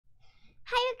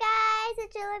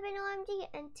JillyBean OMG,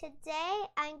 and today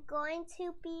I'm going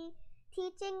to be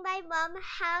teaching my mom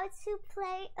how to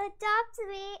play Adopt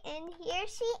Me, and here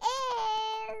she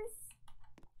is.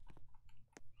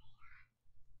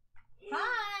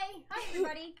 Hi! Hi,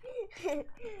 everybody.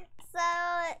 So,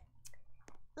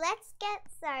 let's get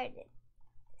started.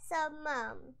 So,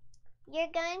 Mom,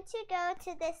 you're going to go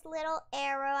to this little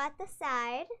arrow at the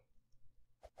side.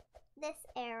 This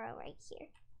arrow right here.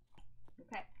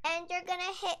 Okay. And you're going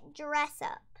to hit dress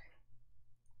up.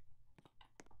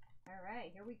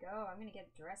 Alright, here we go. I'm going to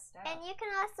get dressed up. And you can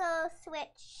also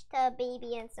switch to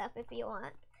baby and stuff if you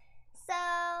want. So,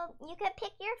 you can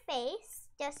pick your face.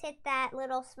 Just hit that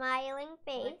little smiling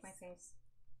face. I like my face.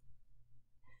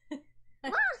 Ah.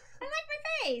 I like my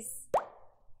face!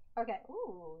 Okay.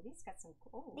 Ooh, these got some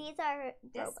cool. These are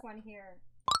This Robux. one here.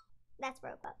 That's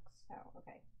Robux. Oh,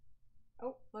 okay.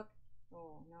 Oh, look.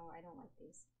 Oh, no, I don't like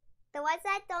these. The ones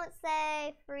that don't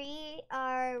say free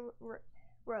are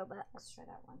Robux. Let's try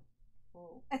that one.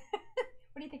 Ooh.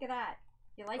 What do you think of that?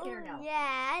 You like it or no? Yeah,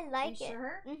 I like you it.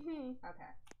 Sure? Mm-hmm.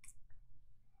 Okay.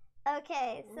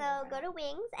 Okay, so Ooh, go to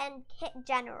wings and hit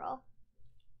general.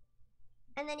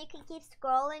 And then you can keep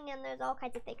scrolling and there's all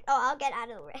kinds of things. Oh, I'll get out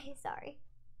of the way. Sorry.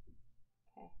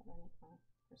 Okay, how do I make my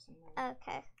person move?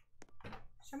 Okay.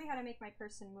 Show me how to make my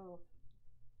person move.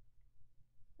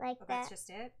 Like Oh, that. that's just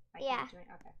it? Yeah. Can't do it?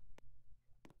 Okay.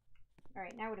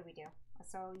 Alright, now what do we do?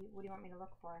 So, what do you want me to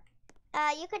look for?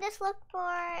 You could just look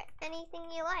for anything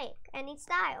you like. Any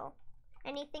style.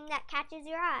 Anything that catches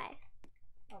your eye.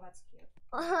 Oh, that's cute.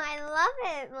 Oh, I love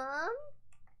it, Mom.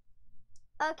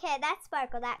 Okay, that's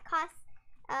Sparkle. That costs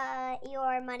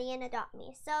your money in Adopt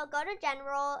Me. So go to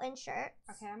General and Shirts.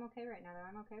 Okay, I'm okay right now, though.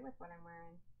 I'm okay with what I'm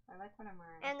wearing. I like what I'm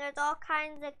wearing. And there's all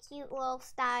kinds of cute little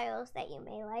styles that you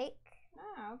may like.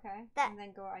 Oh, okay. That, and then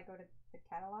I go to the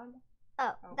catalog?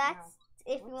 oh, that's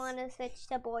no. if you want to switch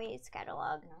to boys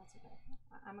catalog. No, it's okay.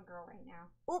 I'm a girl right now.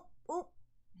 Oop, oop.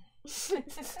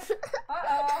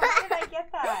 Uh-oh, how did I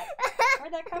get that?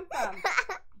 Where'd that come from?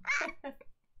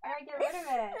 How do I get rid of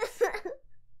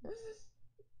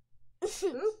it?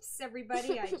 Oops,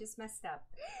 everybody, I just messed up.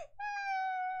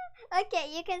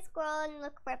 Okay, you can scroll and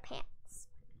look for pants.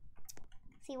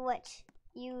 See which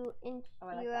you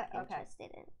are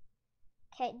interested in.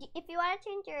 Okay, if you want to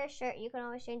change your shirt, you can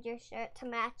always change your shirt to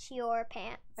match your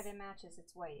pants. But it matches,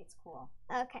 it's white, it's cool.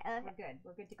 Okay, okay.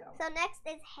 We're good to go. So next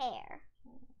is hair.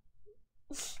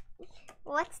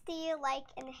 What do you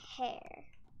like in hair?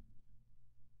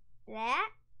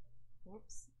 That?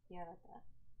 Whoops, yeah, like that.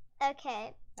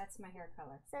 Okay. That's my hair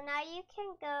color. So now you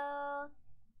can go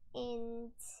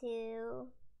into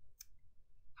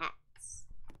hats.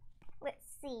 Let's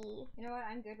see. You know what,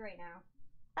 I'm good right now.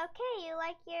 Okay, you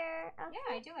like your outfit?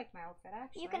 Yeah, I do like my outfit,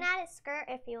 actually. You can add a skirt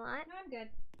if you want. No, I'm good.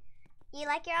 You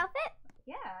like your outfit?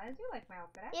 Yeah, I do like my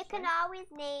outfit, actually. You can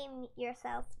always name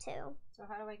yourself too. So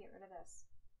how do I get rid of this?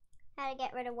 How to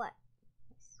get rid of what?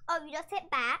 Oh, you just hit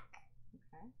back.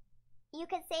 Okay. You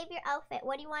can save your outfit.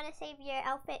 What do you want to save your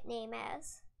outfit name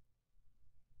as?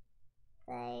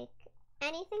 Like,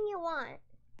 anything you want.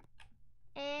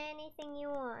 Anything you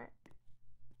want.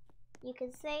 You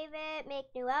can save it,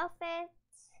 make new outfits.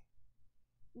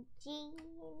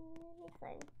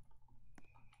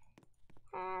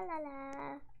 La la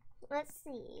la. Let's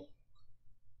see.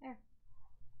 There.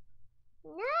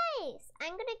 Nice!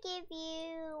 I'm gonna give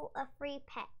you a free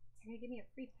pet. You're gonna give me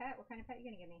a free pet? What kind of pet are you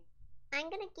gonna give me? I'm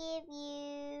gonna give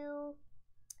you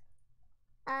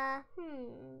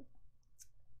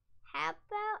how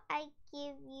about I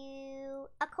give you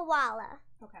a koala?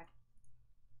 Okay.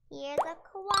 Here's a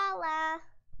koala.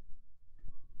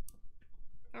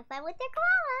 Have fun with your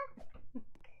koala.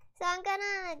 So I'm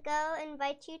gonna go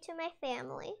invite you to my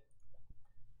family.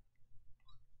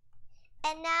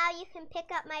 And now you can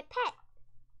pick up my pet.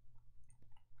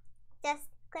 Just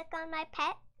click on my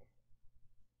pet.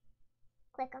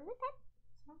 Click on the pet.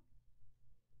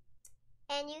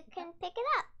 And you can pick it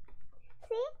up.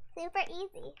 See? Super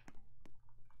easy.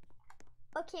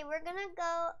 Okay, we're gonna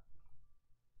go.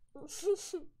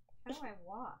 How do I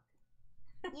walk?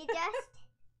 You just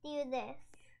do this.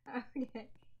 Okay.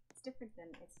 It's different on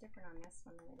this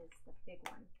one than it is the big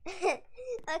one.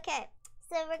 Okay,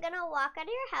 so we're gonna walk out of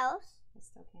your house. I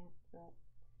still can't do it.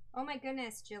 Oh my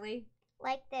goodness, Jilly.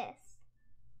 Like this.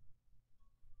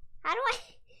 How do I?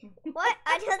 What?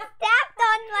 I just tapped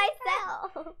on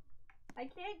myself. I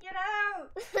can't get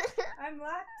out. I'm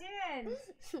locked in.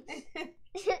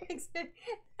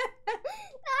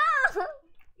 No.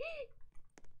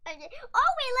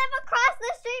 Oh, we live across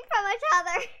the street from each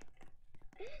other.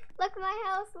 Look at my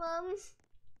house, Mom.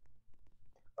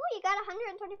 Oh, you got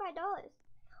 $125.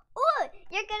 Oh,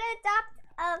 you're gonna adopt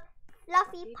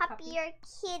Puppy, puppy, or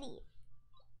kitty.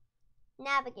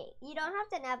 Navigate. You don't have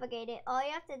to navigate it. All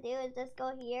you have to do is just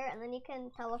go here and then you can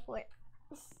teleport.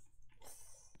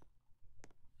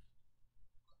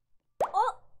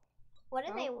 Oh! What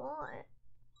do they want?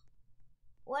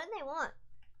 What do they want?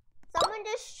 Someone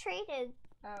just traded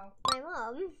my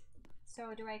mom.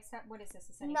 So do I accept? What is this?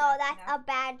 No, that's a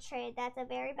bad trade. That's a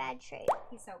very bad trade.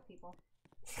 Peace out, people.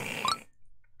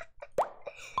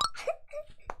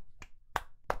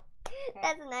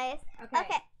 That's nice.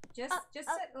 Okay. Just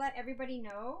to let everybody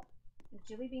know,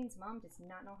 JillyBean's mom does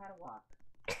not know how to walk.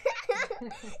 You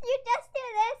just do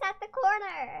this at the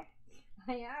corner.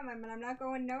 I am. I'm not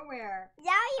going nowhere.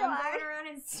 Yeah, you are. I'm going around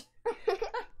in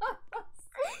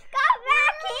Come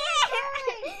back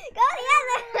here! Go the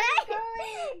other way!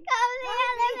 Go the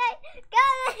other way! Go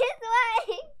this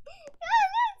way! Go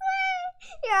this way!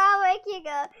 Here, I'll make you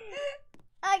go.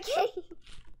 Okay.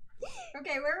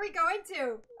 Okay, where are we going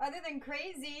to? Other than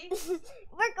crazy.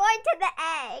 We're going to the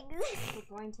eggs.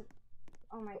 We're going to...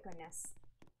 Oh my goodness.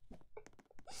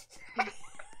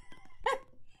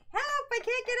 Help! I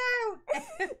can't get out!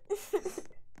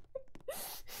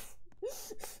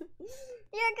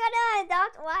 You're gonna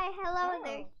adopt why? Hello,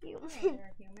 they're human.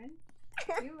 They're human?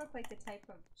 You look like the type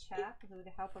of chap who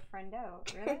would help a friend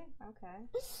out. Really? Okay.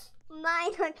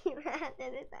 Mine looking rat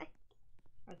in his egg.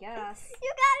 I guess.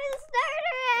 You got a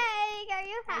starter egg! Are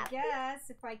you happy? I guess,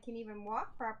 if I can even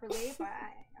walk properly, but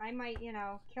I might, you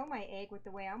know, kill my egg with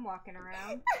the way I'm walking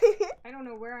around. I don't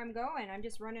know where I'm going. I'm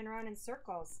just running around in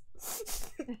circles.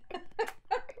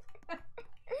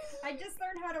 I just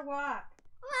learned how to walk.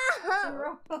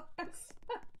 Wow.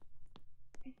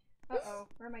 Uh-oh,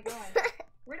 where am I going?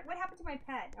 What happened to my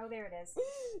pet? Oh, there it is.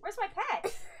 Where's my pet?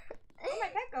 Where'd my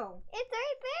pet go? It's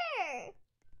right there.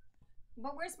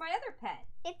 But where's my other pet?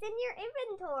 It's in your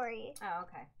inventory. Oh,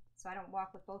 okay. So I don't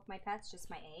walk with both my pets, just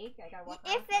my egg? I gotta walk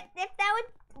If that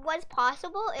was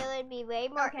possible, it would be way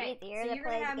more easier so to play the game. you're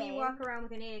gonna have me walk around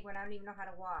with an egg when I don't even know how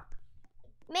to walk.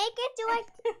 Make it do like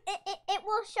it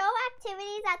will show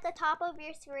activities at the top of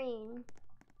your screen.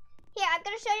 Here, I'm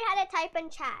gonna show you how to type in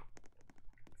chat.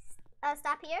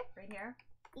 Stop here. Right here?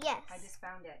 Yes. I just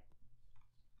found it.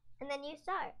 And then you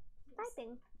start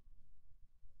typing.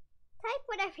 Type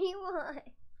whatever you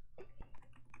want.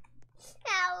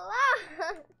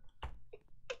 Hello.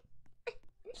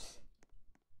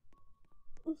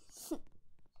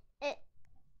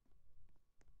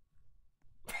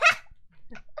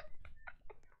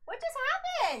 What just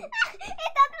happened?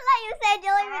 It doesn't let you say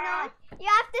JillyBean. You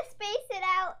have to space it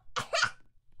out.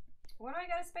 What do I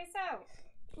gotta space out?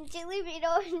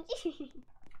 JillyBean.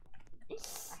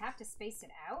 I have to space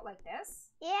it out like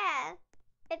this? Yeah.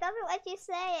 It doesn't let you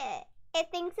say it. It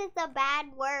thinks it's a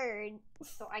bad word.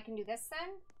 So I can do this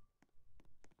then?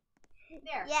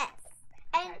 There. Yes.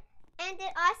 And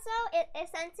it also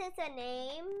since it's a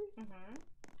name.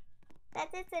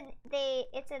 That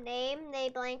it's a name, they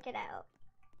blank it out.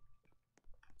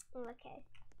 Okay.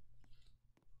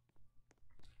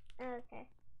 Okay.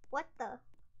 What the?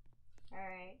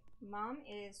 Alright. Mom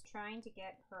is trying to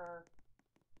get her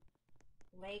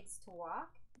legs to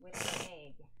walk with an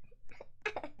egg.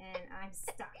 And I'm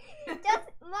stuck.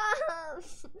 Mom!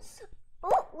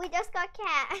 Oh, we just got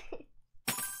cash.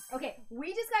 Okay,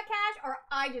 we just got cash or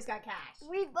I just got cash?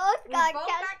 We both got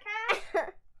cash.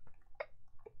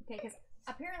 Okay, because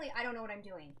apparently I don't know what I'm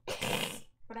doing.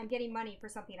 But I'm getting money for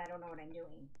something I don't know what I'm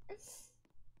doing.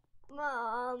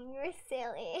 Mom, you're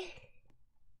silly.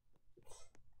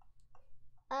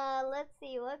 Let's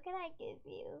see, what can I give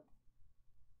you?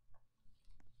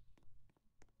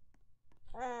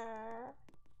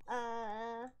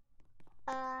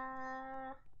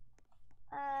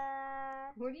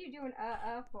 What are you doing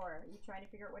for? Are you trying to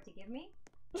figure out what to give me?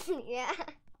 Yeah.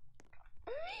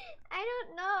 I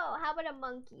don't know. How about a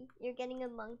monkey? You're getting a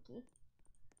monkey.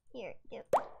 Here,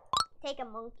 take a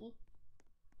monkey.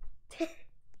 I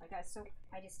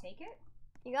just take it?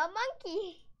 You got a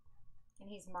monkey. And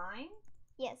he's mine?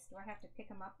 Yes. Do I have to pick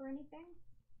him up or anything?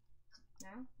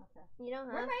 No? Okay. You don't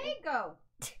have Where'd my egg go?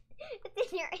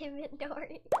 It's in your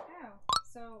inventory. Oh.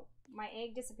 So my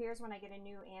egg disappears when I get a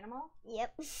new animal?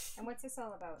 Yep. And what's this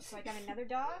all about? So I got another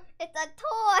dog? It's a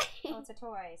toy. Oh, it's a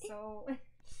toy. So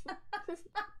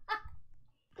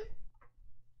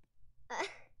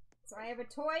so I have a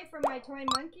toy for my toy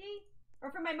monkey?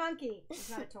 Or for my monkey?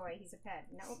 He's not a toy, he's a pet.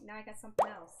 No, now I got something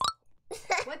else.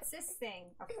 What's this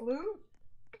thing? A flute?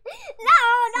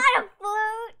 No, not a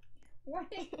flute.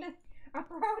 What is it? A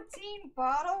protein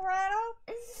bottle rattle?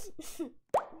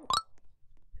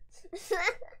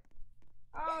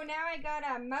 Oh, now I got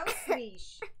a mouse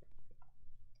leash.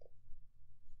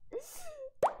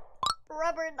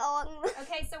 rubber dog.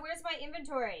 Okay, so where's my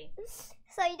inventory?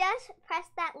 So you just press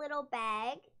that little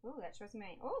bag. Ooh, that shows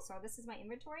me. Oh, so this is my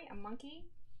inventory: a monkey,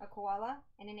 a koala,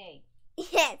 and an egg.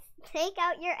 Yes, take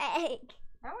out your egg.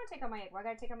 I don't want to take out my egg. Well, I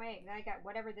gotta take out my egg. Then I got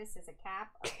whatever this is: a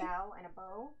cap, a bell, and a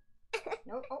bow.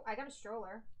 Nope. Oh, I got a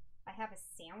stroller. I have a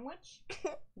sandwich.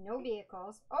 No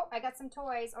vehicles. Oh, I got some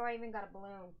toys. Oh, I even got a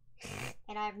balloon.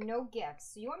 And I have no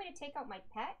gifts. So you want me to take out my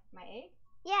pet, my egg?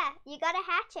 Yeah, you gotta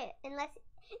hatch it. Unless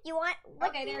you want.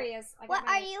 Okay, there he is. What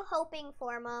are you hoping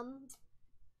for, Mom?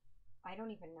 I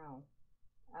don't even know.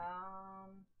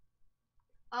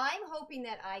 I'm hoping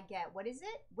that I get, what is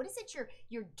it? What is it?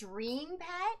 Your dream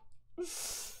pet?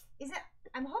 Is it?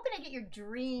 I'm hoping I get your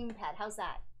dream pet. How's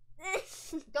that?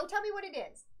 Don't tell me what it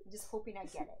is. I'm just hoping I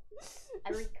get it. I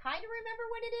kind of remember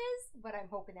what it is, but I'm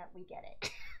hoping that we get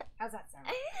it. How's that sound?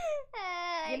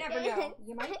 You never know.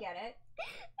 You might get it.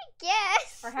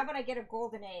 Yes. Or how about I get a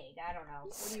golden egg? I don't know.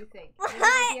 What do you think?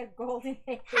 Maybe a golden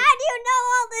egg. How do you know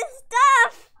all this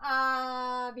stuff?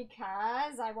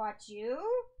 Because I watch you.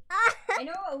 I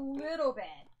know a little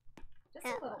bit. Just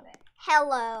a little bit.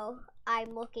 Hello.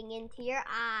 I'm looking into your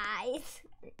eyes.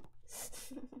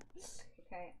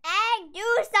 Okay. Egg,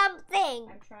 do something.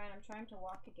 I'm trying to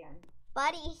walk again.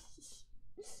 Buddy.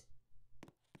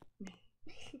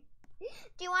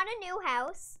 Do you want a new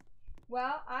house?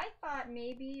 Well, I thought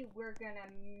maybe we're gonna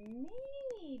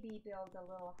build a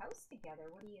little house together.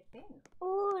 What do you think?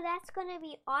 Ooh, that's gonna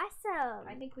be awesome.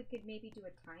 I think we could maybe do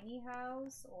a tiny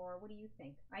house, or what do you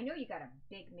think? I know you got a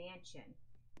big mansion.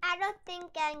 I don't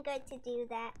think I'm good to do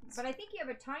that. But I think you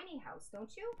have a tiny house,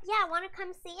 don't you? Yeah, wanna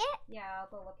come see it? Yeah, I'll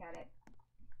go look at it.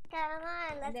 Come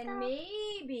on, let's go. And then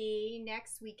maybe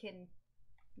next we can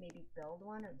maybe build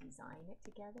one or design it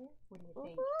together. What do you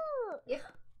think? Ooh.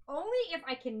 Only if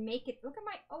I can make it. Look at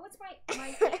my. Oh, what's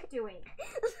my egg doing?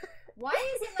 Why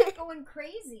is it like going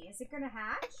crazy? Is it gonna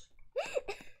hatch?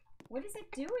 What is it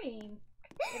doing?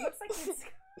 It looks like it's.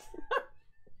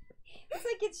 It's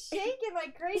like it's shaking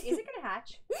like crazy. Is it gonna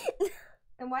hatch?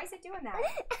 And why is it doing that?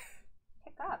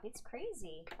 Pick up. It's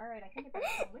crazy. All right, I think it better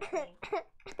come with me.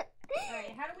 All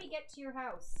right, how do we get to your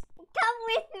house? Come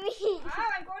with me. Oh,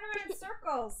 I'm going around in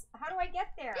circles. How do I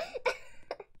get there?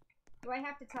 Do I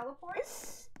have to teleport?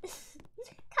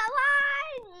 Come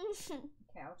on.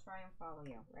 Okay, I'll try and follow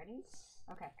you. Ready?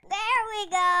 Okay. There we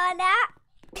go. Now.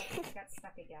 I got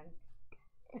stuck again.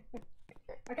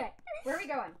 Okay, where are we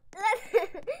going? Let's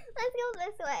go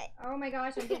this way. Oh my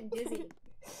gosh, I'm getting dizzy.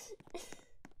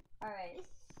 All right.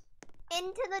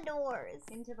 Into the doors.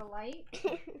 Into the light.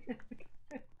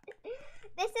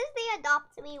 This is the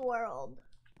Adopt Me world.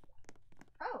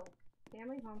 Oh,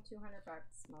 family home, $200.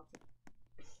 Melted.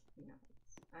 No,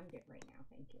 I'm good right now.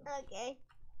 Thank you. Okay.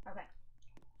 Okay.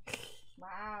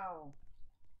 Wow.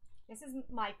 This is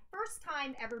my first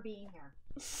time ever being here.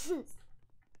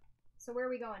 So where are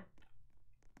we going?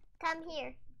 Come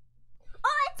here.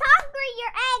 Oh, it's hungry.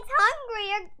 Your egg's hungry.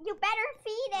 You better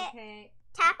feed it. Okay.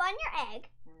 Tap on your egg.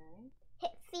 All right.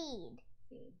 Hit feed.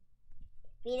 Feed.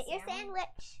 Feed it your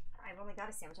sandwich. I've only got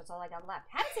a sandwich. That's all I got left.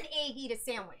 How does an egg eat a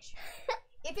sandwich?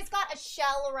 If it's got a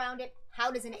shell around it,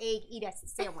 how does an egg eat a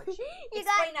sandwich? You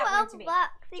Explain got that one to 12 me.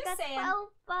 bucks. You Just got saying. 12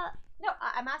 bucks. No,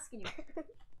 I'm asking you.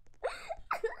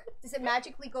 Does it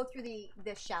magically go through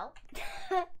the shell?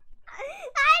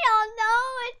 I don't know.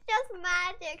 It's just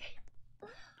magic.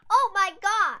 Oh my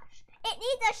gosh. It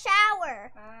needs a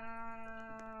shower.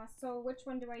 So which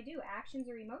one do I do? Actions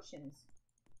or emotions?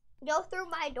 Go through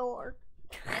my door.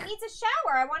 It needs a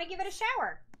shower. I want to give it a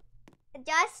shower.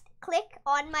 Just click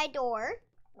on my door.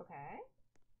 Okay.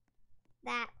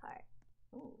 That part.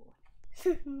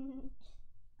 Ooh.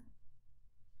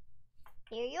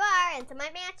 Here you are, into my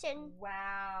mansion.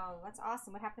 Wow, that's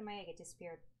awesome. What happened to my egg? It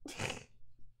disappeared.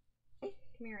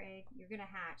 Come here, egg. You're gonna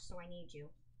hatch, so I need you.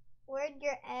 Where'd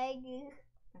your egg?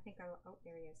 I think I. Oh,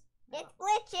 there he is. It's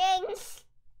glitching.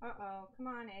 Uh-oh. Come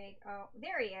on, egg. Oh,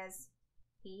 there he is.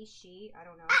 He, she, I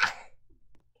don't know.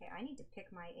 Okay, I need to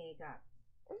pick my egg up.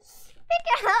 Pick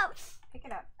it up. Pick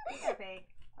it up. Pick it up, egg.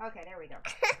 Okay, there we go.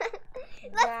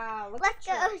 Let's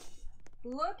go.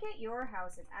 Look at your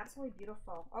house. It's absolutely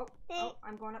beautiful. Oh,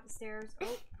 I'm going up the stairs.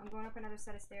 Oh, I'm going up another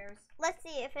set of stairs. Let's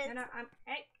see if it's... No,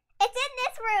 hey. It's in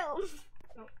this room.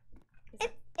 Oh,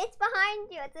 it's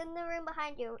behind you. It's in the room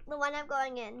behind you. The one I'm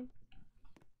going in.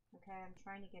 Okay, I'm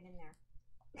trying to get in there.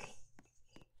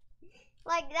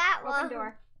 Like that one. Open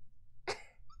door.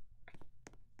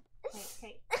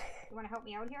 Hey, you want to help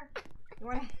me out here? You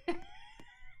want to...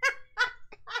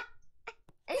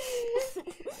 Yay!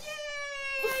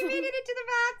 I made it into the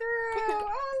bathroom!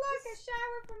 Oh, look, a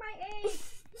shower for my egg!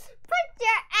 Put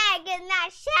your egg in that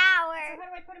shower! So how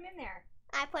do I put him in there?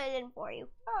 I put it in for you.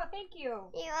 Oh, thank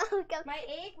you. You're welcome. My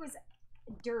egg was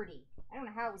dirty. I don't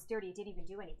know how it was dirty. It didn't even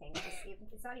do anything.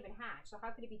 It's not even hatched, so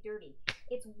how could it be dirty?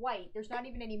 It's white. There's not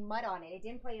even any mud on it. It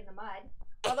didn't play in the mud,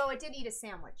 although it did eat a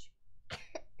sandwich.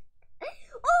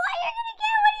 Oh, what are you gonna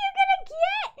get? What are you gonna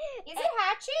get? Is it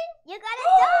hatching? You got a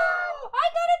dog. I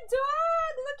got a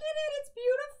dog. Look at it. It's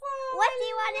beautiful. What do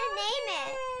you want to name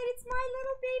it? It's my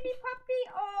little baby puppy.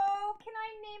 Oh, can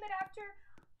I name it after?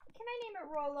 Can I name it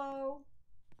Rollo?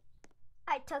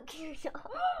 I took your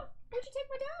dog. Where'd you take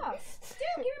my dog?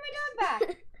 Dude, give me my dog back.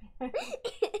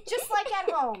 Just like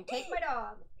at home. Take my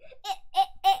dog.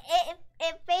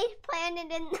 It face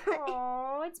planted in the...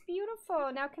 Oh, it's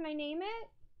beautiful. Now can I name it?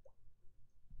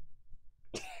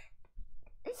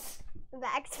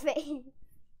 Back's face.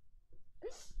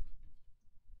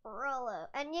 Rollo.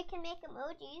 And you can make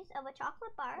emojis of a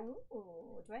chocolate bar.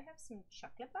 Ooh, do I have some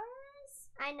chocolate bars?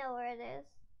 I know where it is.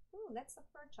 Ooh, let's look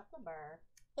for a chocolate bar.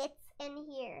 It's in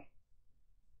here.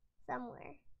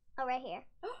 Somewhere. Oh, right here.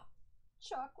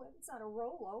 Chocolate. It's not a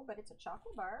Rollo, but it's a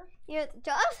chocolate bar. You're the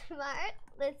chocolate bar.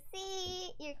 Let's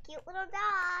see. Your cute little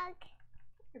dog.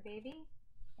 Your baby?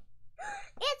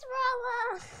 It's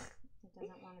Rollo. It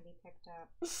doesn't want to be picked up.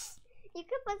 You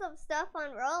could put some stuff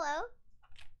on Rollo.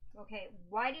 Okay,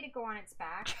 why did it go on its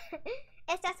back?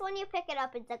 It's just when you pick it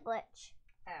up, it's a glitch.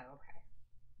 Oh, okay.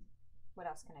 What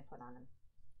else can I put on him?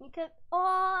 You could,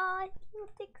 oh, you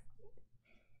think,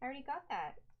 I already got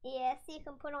that. yeah, so you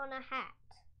can put on a hat.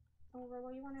 Oh,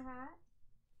 Rollo, you want a hat?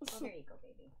 Oh, there you go,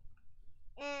 baby.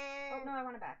 And, Oh, no, I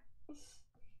want it back.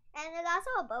 and there's also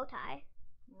a bow tie.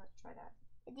 Let's try that.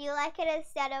 Do you like it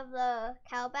instead of the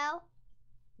cowbell?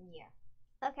 Yeah.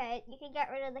 Okay, you can get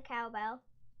rid of the cowbell.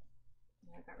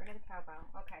 I got rid of the cowbell.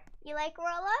 Okay. You like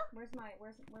Rollo? Where am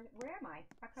I?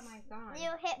 How come I'm gone?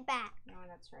 You hit back. No,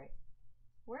 that's right.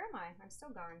 Where am I? I'm still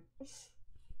gone.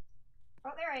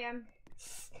 Oh, there I am.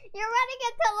 You're running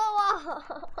into the wall.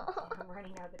 I'm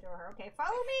running out the door. Okay,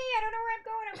 follow me. I don't know where I'm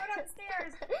going. I'm going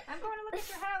upstairs. I'm going to look at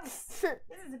your house.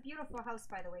 This is a beautiful house,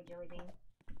 by the way, JillyBean.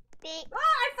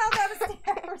 Oh, I fell down the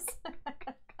stairs.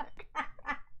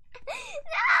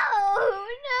 No. Oh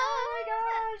my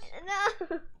gosh. No.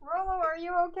 Rollo, are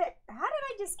you okay? How did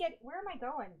I just get... Where am I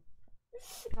going?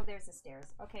 Oh, there's the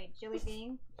stairs. Okay,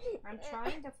 JillyBean, I'm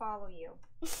trying to follow you.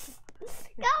 Come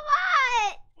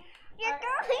on. You're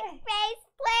going face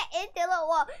plant into the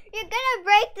wall. You're gonna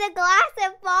break the glass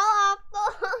and fall off the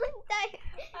whole entire...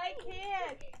 I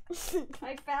can't.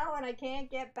 I fell and I can't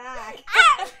get back.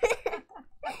 You're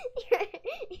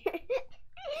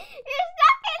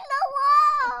stuck in the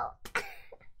wall.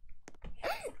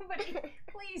 Somebody,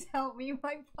 please help me.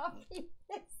 My puppy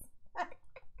is...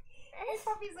 My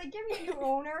puppy's like, give me a new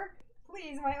owner.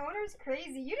 Please, my owner's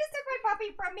crazy. You just took my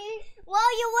puppy from me.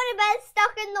 Well, you would have been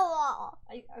stuck in the wall.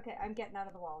 Okay, I'm getting out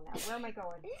of the wall now. Where am I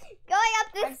going? Going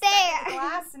up the I'm stairs. stuck in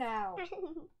glass now.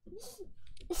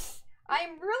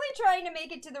 I'm really trying to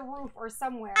make it to the roof or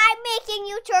somewhere. I'm making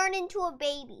you turn into a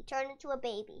baby. Turn into a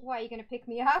baby. Why, are you going to pick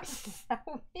me up?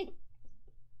 Help me.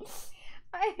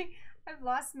 I've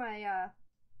lost my,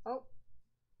 oh.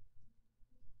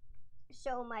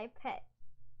 Show my pet.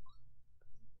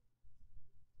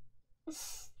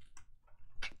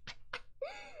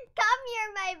 Come here,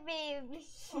 my baby.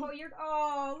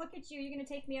 Oh, look at you. You're going to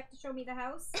take me up to show me the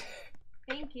house?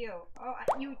 Thank you. Oh,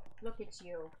 look at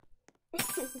you.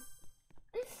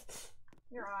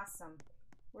 You're awesome.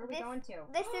 Where are we going to?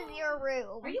 This is your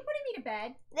room. Are you putting me to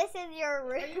bed? This is your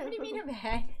room. Are you putting me to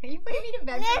bed? Are you putting me to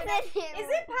bed? Is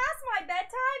it past my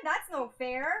bedtime? That's no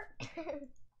fair.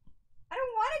 I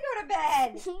don't want to go to bed.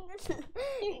 Go to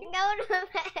bed.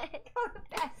 Go to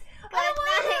bed. I don't want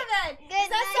to go to bed. Does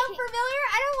that sound familiar?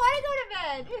 I don't want to go to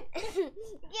bed.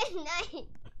 Good night.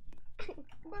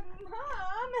 But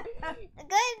Mom.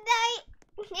 Good night.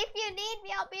 If you need me,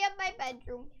 I'll be in my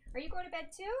bedroom. Are you going to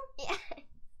bed too? Yeah.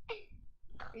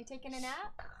 Are you taking a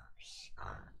nap?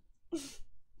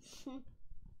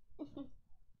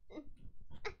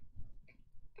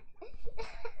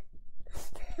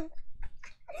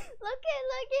 Look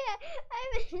at.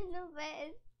 I'm in the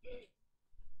bed.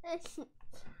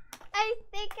 I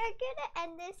think I'm gonna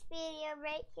end this video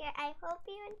right here. I hope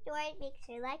you enjoyed. Make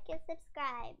sure you like and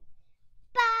subscribe.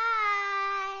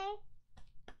 Bye!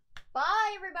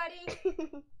 Bye, everybody!